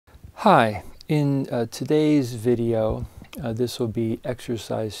Hi, in today's video, this will be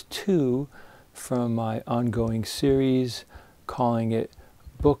exercise 2 from my ongoing series, calling it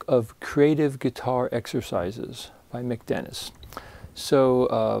Book of Creative Guitar Exercises by Mick Dennis.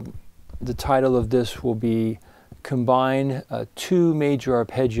 So the title of this will be Combine two major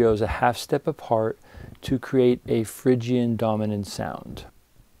arpeggios a half step apart to create a Phrygian dominant sound.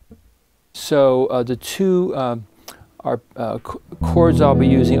 So the two chords I'll be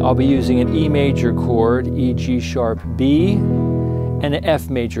using an E major chord, E, G sharp, B, and an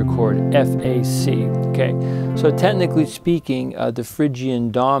F major chord, F, A, C. Okay, so technically speaking, the Phrygian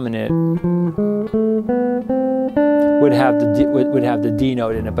dominant would have the D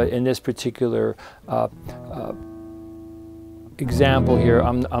note in it, but in this particular example here,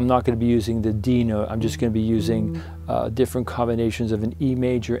 I'm not going to be using the D note. I'm just going to be using different combinations of an E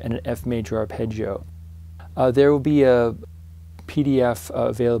major and an F major arpeggio. There will be a PDF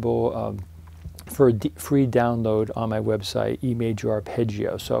available for free download on my website, E major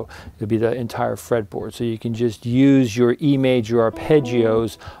arpeggio. So it'll be the entire fretboard. So you can just use your E major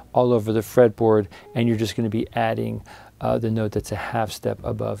arpeggios all over the fretboard, and you're just going to be adding the note that's a half step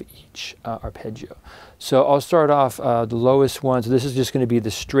above each arpeggio. So I'll start off the lowest one. So this is just going to be the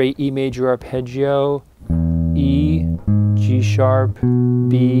straight E major arpeggio, E, G sharp,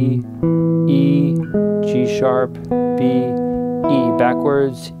 B, E, G sharp, B, E.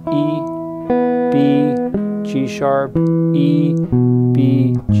 Backwards, E, B, G sharp, E,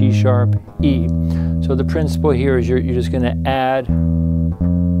 B, G sharp, E. So the principle here is you're just going to add,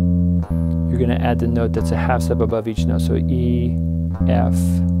 the note that's a half step above each note. So E, F,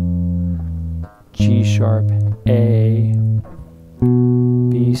 G sharp, A,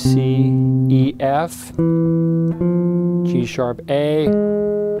 B, C, E, F, G sharp, A,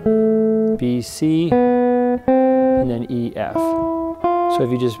 B, C, and then E, F. So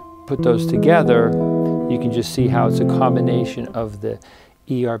if you just put those together, you can just see how it's a combination of the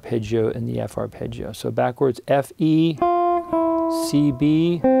E arpeggio and the F arpeggio. So backwards, F, E, C,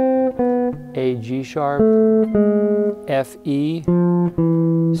 B, A, G sharp, F, E,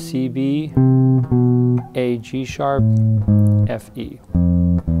 C, B, A, G sharp, F, E.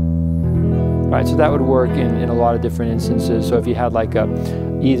 Right, so that would work in a lot of different instances. So if you had like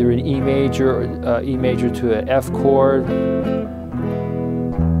either an E major or E major to an F chord,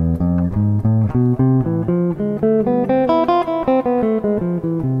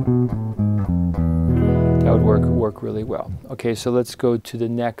 that would work really well. Okay, so let's go to the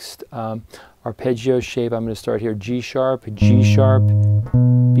next arpeggio shape. I'm going to start here: G sharp, G sharp,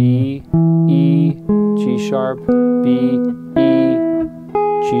 B, E, G sharp, B, E,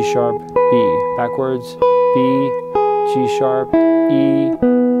 G sharp, B. Backwards, B, G sharp, E,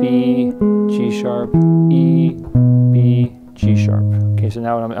 B, G sharp, E, B, G sharp. Okay, so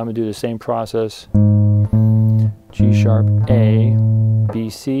now I'm going to do the same process. G sharp, A, B,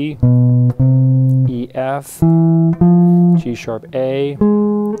 C, E, F, G sharp, A,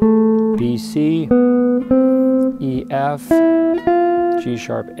 B, C, E, F, G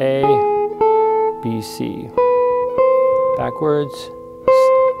sharp, A, B, C. Backwards,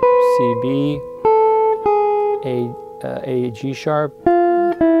 C, B, A, G sharp,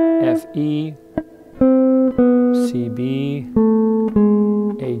 F, E, C, B,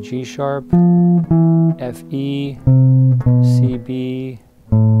 A, G sharp, F, E, C, B,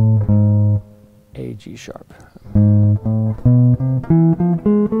 A, G sharp.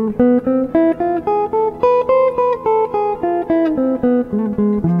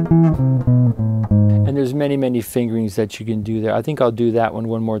 And there's many fingerings that you can do there. I think I'll do that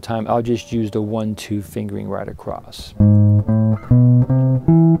one more time. I'll just use the 1-2 fingering right across.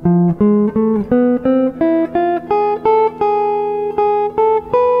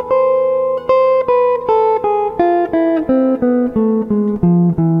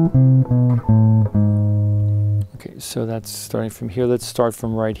 Okay, so that's starting from here. Let's start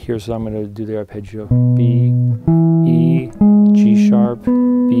from right here. So I'm going to do the arpeggio: B, E, G sharp,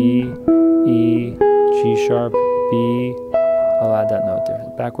 B, E, G sharp, B. I'll add that note there.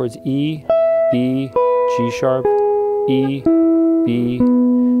 Backwards, E, B, G sharp, E, B,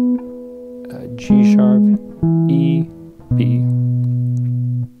 G sharp, E, B.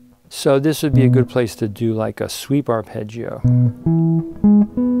 So this would be a good place to do like a sweep arpeggio.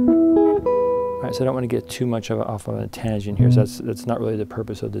 Right, so I don't want to get too much off on a tangent here. So that's not really the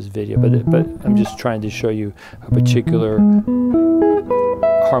purpose of this video, but I'm just trying to show you a particular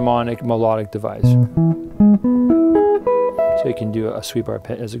harmonic melodic device. So you can do a sweep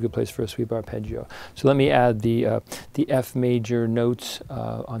arpeggio. It's a good place for a sweep arpeggio. So let me add the F major notes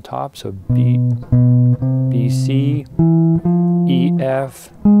on top. So B, B, C, E, F,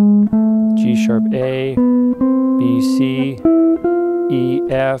 G sharp A, B, C, E,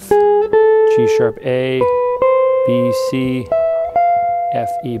 F, G sharp A, B, C, F,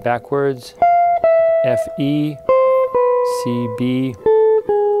 E backwards, F, E, C, B,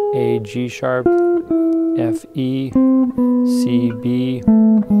 A, G sharp, F, E, C, B,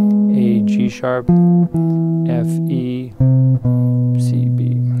 A, G sharp, F, E, C,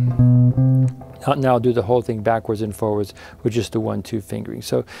 B. Now I'll do the whole thing backwards and forwards with just the 1-2 fingering.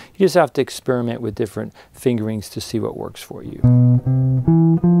 So you just have to experiment with different fingerings to see what works for you.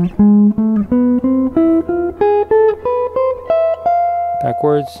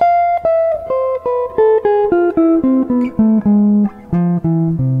 Backwards.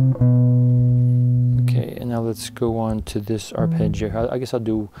 Okay, and now let's go on to this arpeggio. I guess I'll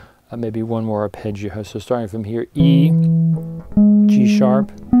do maybe one more arpeggio. So starting from here, E, G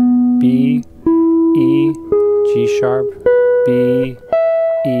sharp, B, E, G sharp, B,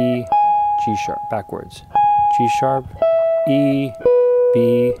 E, G sharp, backwards. G sharp, E,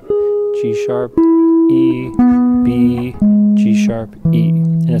 B, G sharp, E, B, G sharp, E.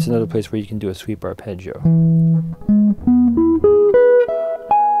 And that's another place where you can do a sweep arpeggio.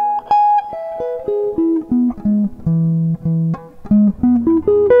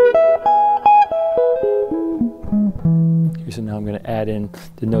 So now I'm going to add in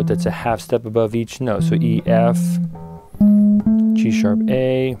the note that's a half step above each note. So E, F, G sharp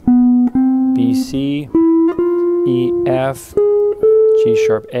A, B, C, E, F, G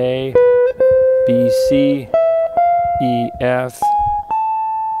sharp A, B, C, E, F,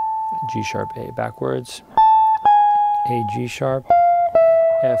 G sharp A backwards, A, G sharp,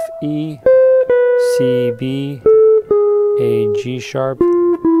 F, E, C, B, A, G sharp,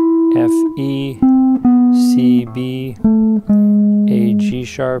 F, E, C, B, A, G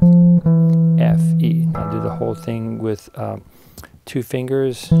sharp, F, E. I'll do the whole thing with 2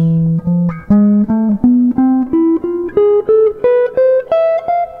 fingers.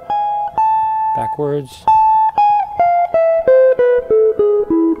 Backwards.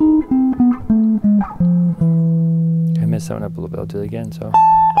 I messed that one up a little bit. I'll do it again. So.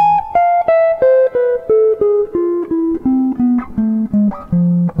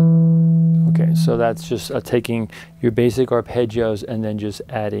 So that's just taking your basic arpeggios and then just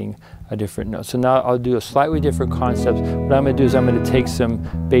adding a different note. So now I'll do a slightly different concept. What I'm going to do is I'm going to take some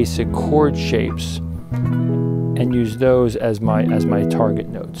basic chord shapes and use those as my target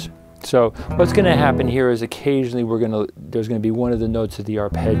notes. So what's going to happen here is occasionally there's going to be one of the notes of the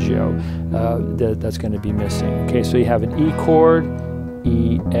arpeggio that's going to be missing. Okay, so you have an E chord,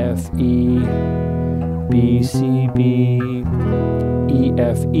 E, F, E, B, C, B, E,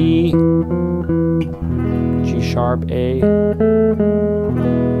 F, E, G sharp A,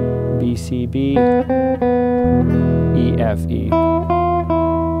 B, C, B, E, F, E. I'll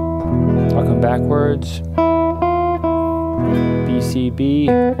come backwards, B, C, B,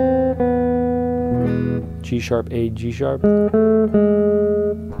 G sharp A, G sharp,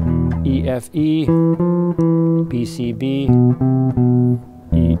 E, F, E, B, C, B,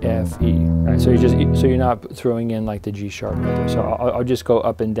 E, F, E. Right, so you're not throwing in like the G sharp right there. So I'll just go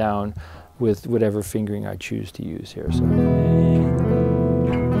up and down with whatever fingering I choose to use here. So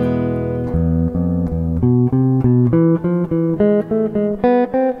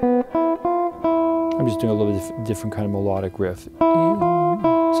I'm just doing a little bit different kind of melodic riff.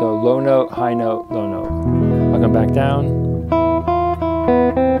 So low note, high note, low note. I'll come back down.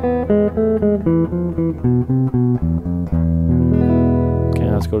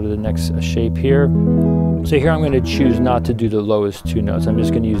 Let's go to the next shape here. So here I'm going to choose not to do the lowest 2 notes. I'm just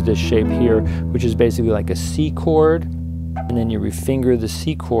going to use this shape here, which is basically like a C chord, and then you refinger the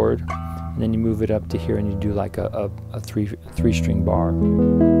C chord, and then you move it up to here and you do like a three string bar.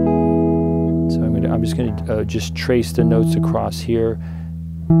 So I'm just going to just trace the notes across here.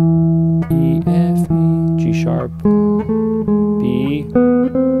 E, F, E, G sharp, B,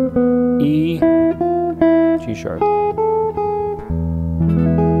 E, G sharp.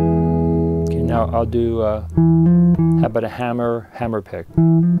 Now I'll do, how about a hammer pick? So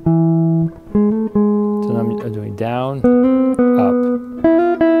now I'm doing down, up.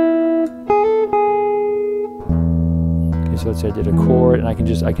 Okay, so let's say I did a chord, and I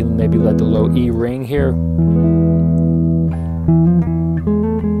can maybe let the low E ring here.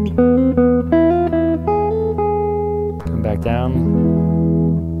 Come back down.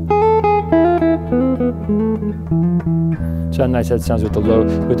 So how nice that sounds with the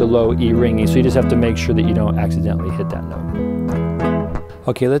low E ringing. So you just have to make sure that you don't accidentally hit that note.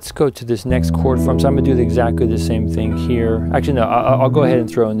 Okay, let's go to this next chord form. So I'm going to do exactly the same thing here. Actually, no, I'll go ahead and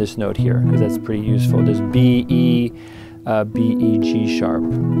throw in this note here because that's pretty useful. There's B, E, B, E, G sharp.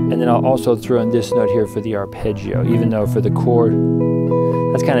 And then I'll also throw in this note here for the arpeggio, even though for the chord,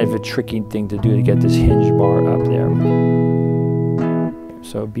 that's kind of a tricky thing to do to get this hinge bar up there.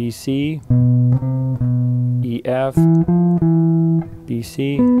 So B, C, E, F, B,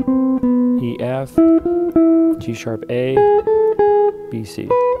 C, E, F, G sharp A, B, C.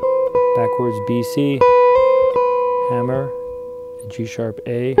 Backwards B, C, hammer, G sharp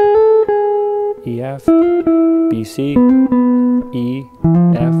A, E, F, B, C, E,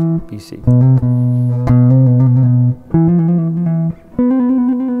 F, B, C.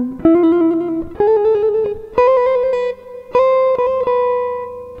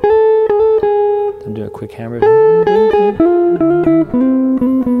 I'm doing a quick hammer.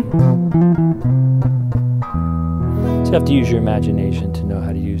 So you have to use your imagination to know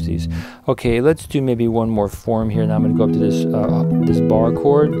how to use these. Okay, let's do maybe one more form here. Now I'm going to go up to this this bar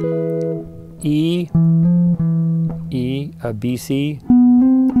chord. E, E, B, C,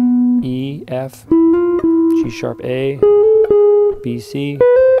 E, F, G sharp A, B, C,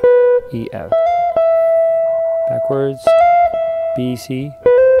 E, F. Backwards, B, C,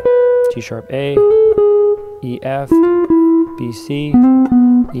 G sharp A, E, F, B, C,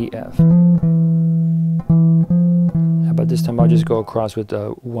 E, F. How about this time I'll just go across with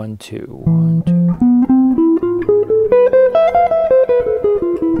 1, 2, 1, 2.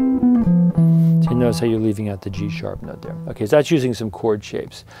 So you notice how you're leaving out the G sharp note there. Okay, so that's using some chord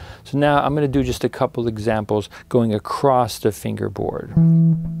shapes. So now I'm going to do just a couple examples going across the fingerboard.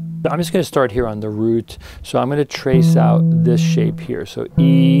 I'm just going to start here on the root. So I'm going to trace out this shape here. So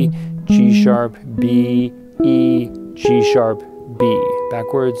E, G sharp, B, E, G sharp, B.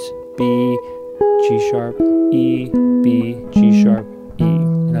 Backwards, B, G sharp, E, B, G sharp, E.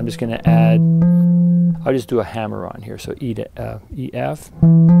 And I'm just going to add, I'll just do a hammer on here. So E to E, F,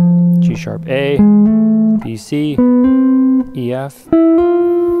 G sharp A, B, C, E, F,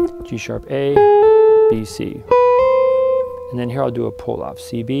 G sharp A, B, C. And then here I'll do a pull off.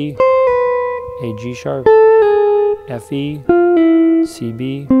 C, B, A, G sharp, F, E, C,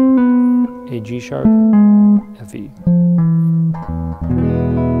 B, A, G sharp, F, E.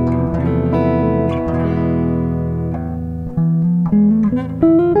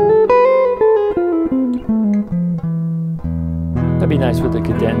 That'd be nice with a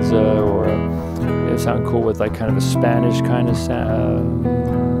cadenza, or it sound cool with like kind of a Spanish kind of sound.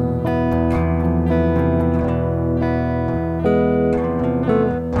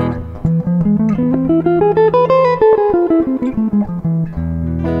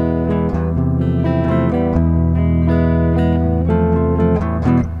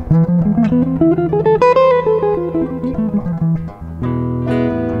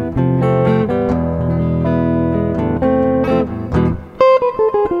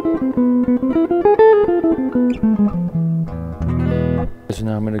 So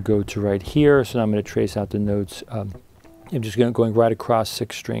now I'm going to go to right here. So now I'm going to trace out the notes. I'm just going right across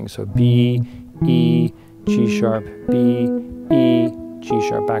 6 strings. So B, E, G sharp, B, E, G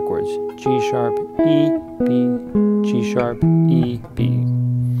sharp, backwards. G sharp, E, B, G sharp, E, B.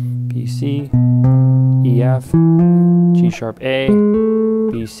 B, C, E, F, G sharp, A,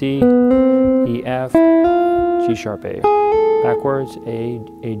 B, C, E, F, G sharp, A. Backwards, A,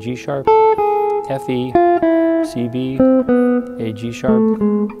 G sharp, F, E, C, B, A, G sharp,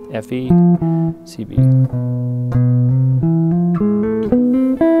 F, E, C, B.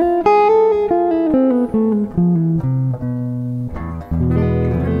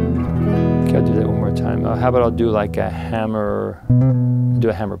 Okay, I'll do that one more time. How about I'll do like a hammer, do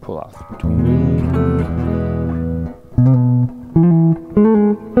a hammer pull off.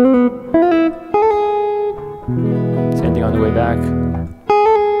 Same thing on the way back.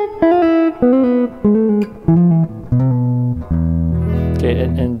 Okay,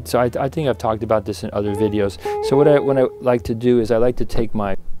 and so I think I've talked about this in other videos. So what I like to do is I like to take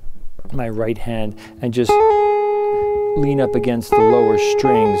my right hand and just lean up against the lower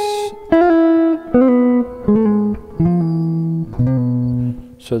strings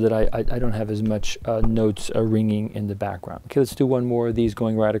so that I don't have as much notes ringing in the background. Okay, let's do one more of these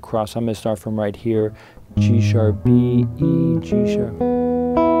going right across. I'm going to start from right here. G sharp, B, E, G sharp.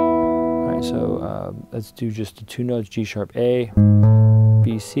 All right, so let's do just the 2 notes, G sharp, A,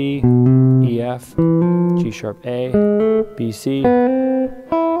 B, C, E, F, G sharp, A, B, C,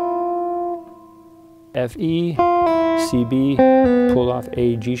 F, E, C, B, pull off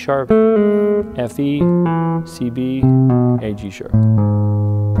A, G sharp, F, E, C, B, A, G sharp.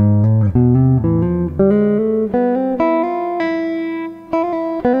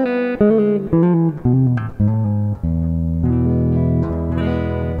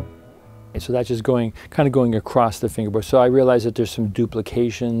 So that's just going, kind of going across the fingerboard. So I realize that there's some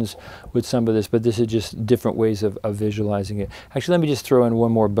duplications with some of this, but this is just different ways of visualizing it. Actually, let me just throw in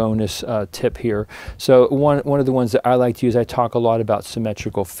one more bonus tip here. So one of the ones that I like to use, I talk a lot about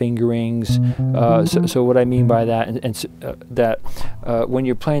symmetrical fingerings. So what I mean by that, when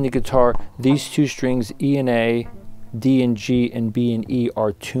you're playing the guitar, these two strings, E and A, D and G, and B and E,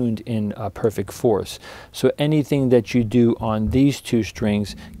 are tuned in perfect fourths. So anything that you do on these two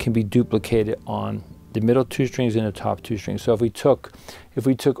strings can be duplicated on the middle two strings and the top two strings. So if we took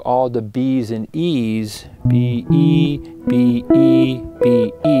all the B's and E's, B, E, B, E,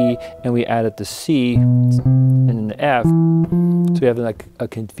 B, E, and we added the C and then the F, so we have like a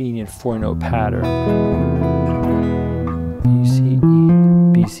convenient 4-note pattern. B, C,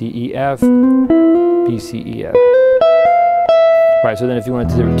 E, B, C, E, F, B, C, E, F. Right, so then if you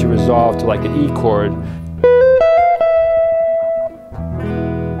wanted to resolve to like an E chord,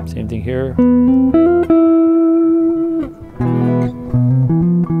 same thing here.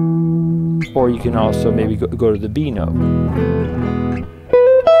 Or you can also maybe go to the B note.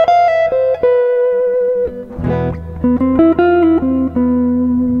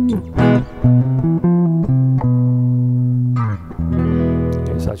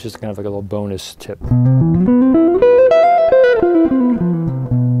 Okay, so that's just kind of like a little bonus tip.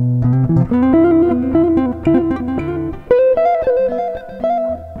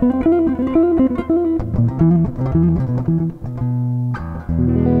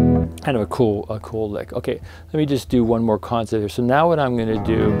 Kind of a cool lick. Okay, let me just do one more concept here. So now what I'm going to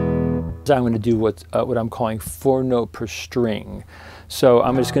do is I'm going to do what I'm calling 4-note per string. So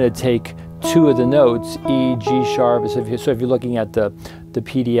I'm just going to take two of the notes, E, G sharp. So if you're looking at the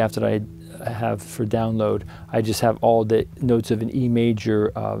PDF that I have for download, I just have all the notes of an E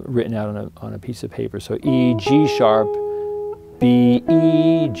major written out on a piece of paper. So E, G sharp, B,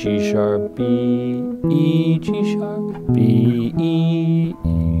 E, G sharp, B, E, G sharp, B, E, E,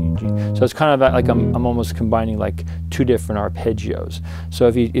 G. So it's kind of like I'm almost combining like two different arpeggios. So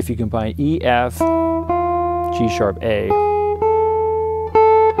if you combine E, F, G sharp, A,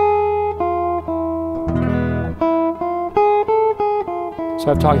 so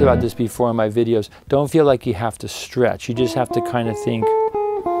I've talked about this before in my videos. Don't feel like you have to stretch. You just have to kind of think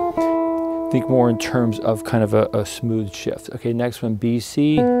more in terms of kind of a smooth shift. Okay, next one, B,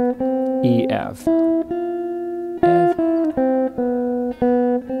 C, E, F. F.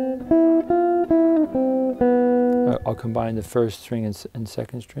 I'll combine the first string and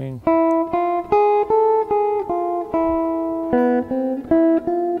second string.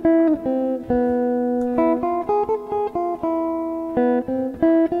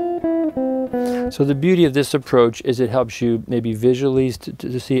 So the beauty of this approach is it helps you maybe visually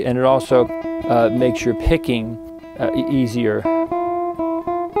to see, and it also makes your picking easier.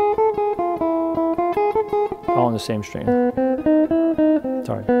 All on the same string.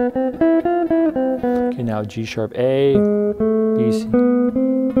 Sorry. Okay, now G sharp A, B, C.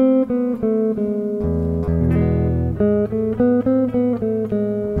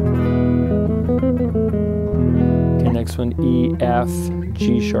 Okay, next one, E, F,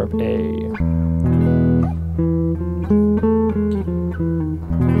 G sharp A.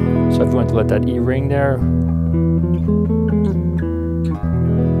 So if you want to let that E ring there,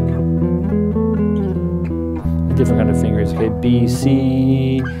 a different kind of fingers. Okay, B,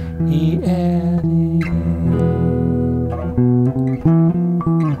 C, E, F, E.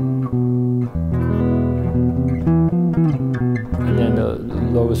 And then the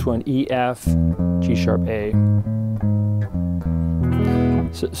lowest one, E, F, G sharp A.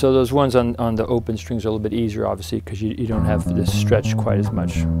 So those ones on the open strings are a little bit easier, obviously, because you don't have this stretch quite as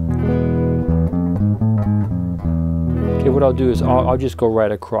much. Okay, what I'll do is I'll just go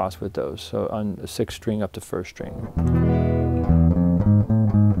right across with those. So on the 6th string up to 1st string.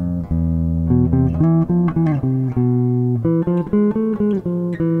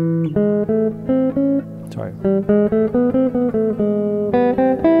 Sorry.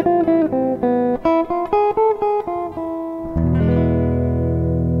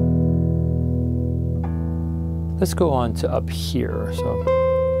 Let's go on to up here. So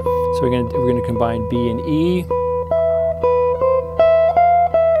we're gonna combine B and E.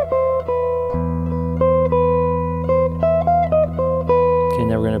 Okay,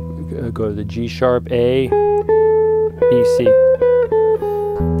 now we're gonna go to the G sharp, A, B, C.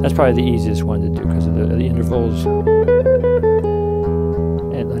 That's probably the easiest one to do because of the intervals. And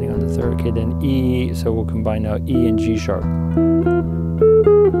landing on the 3rd. Okay, then E. So we'll combine now E and G sharp.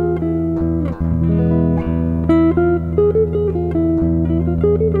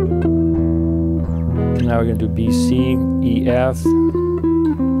 Now we're going to do B, C, E, F.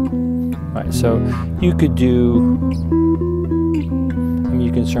 Right, Right, so you could do, I mean,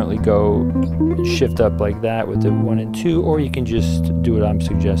 you can certainly go shift up like that with the 1 and 2, or you can just do what I'm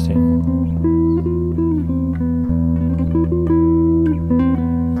suggesting.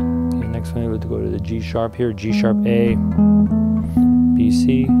 Okay, next one, we'll go to the G sharp here, G sharp A, B,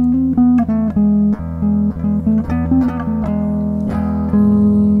 C.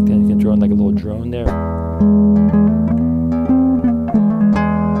 Again, you can throw in like a little drone there.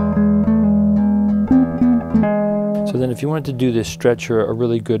 So then if you wanted to do this stretcher, a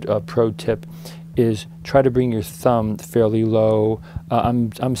really good pro tip is try to bring your thumb fairly low.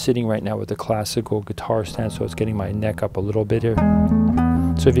 I'm sitting right now with a classical guitar stand, so it's getting my neck up a little bit here.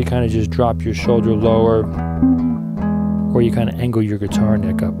 So if you kind of just drop your shoulder lower, or you kind of angle your guitar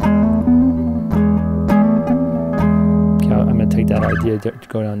neck up. Okay, I'm going to take that idea to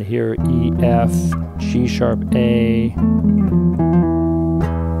go down to here, E, F, G sharp, A.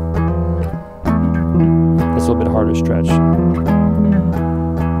 That's a little bit harder to stretch. And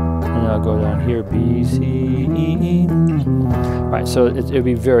then I'll go down here, B, C, E, E. Right, so it'd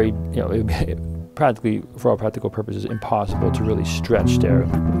be very, you know, it'd be practically, for all practical purposes, impossible to really stretch there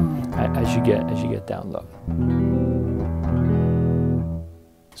as you get down low.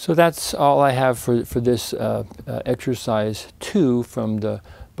 So that's all I have for this exercise 2 from the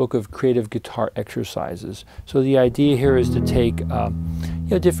book of Creative Guitar Exercises. So the idea here is to take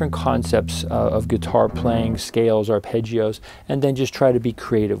different concepts of guitar playing, scales, arpeggios, and then just try to be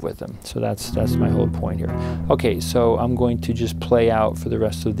creative with them. So that's my whole point here. Okay, so I'm going to just play out for the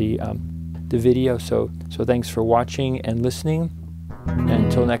rest of the video. So thanks for watching and listening. And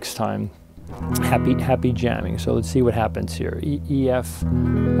until next time, happy jamming. So let's see what happens here. E, F,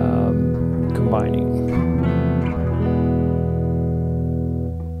 combining.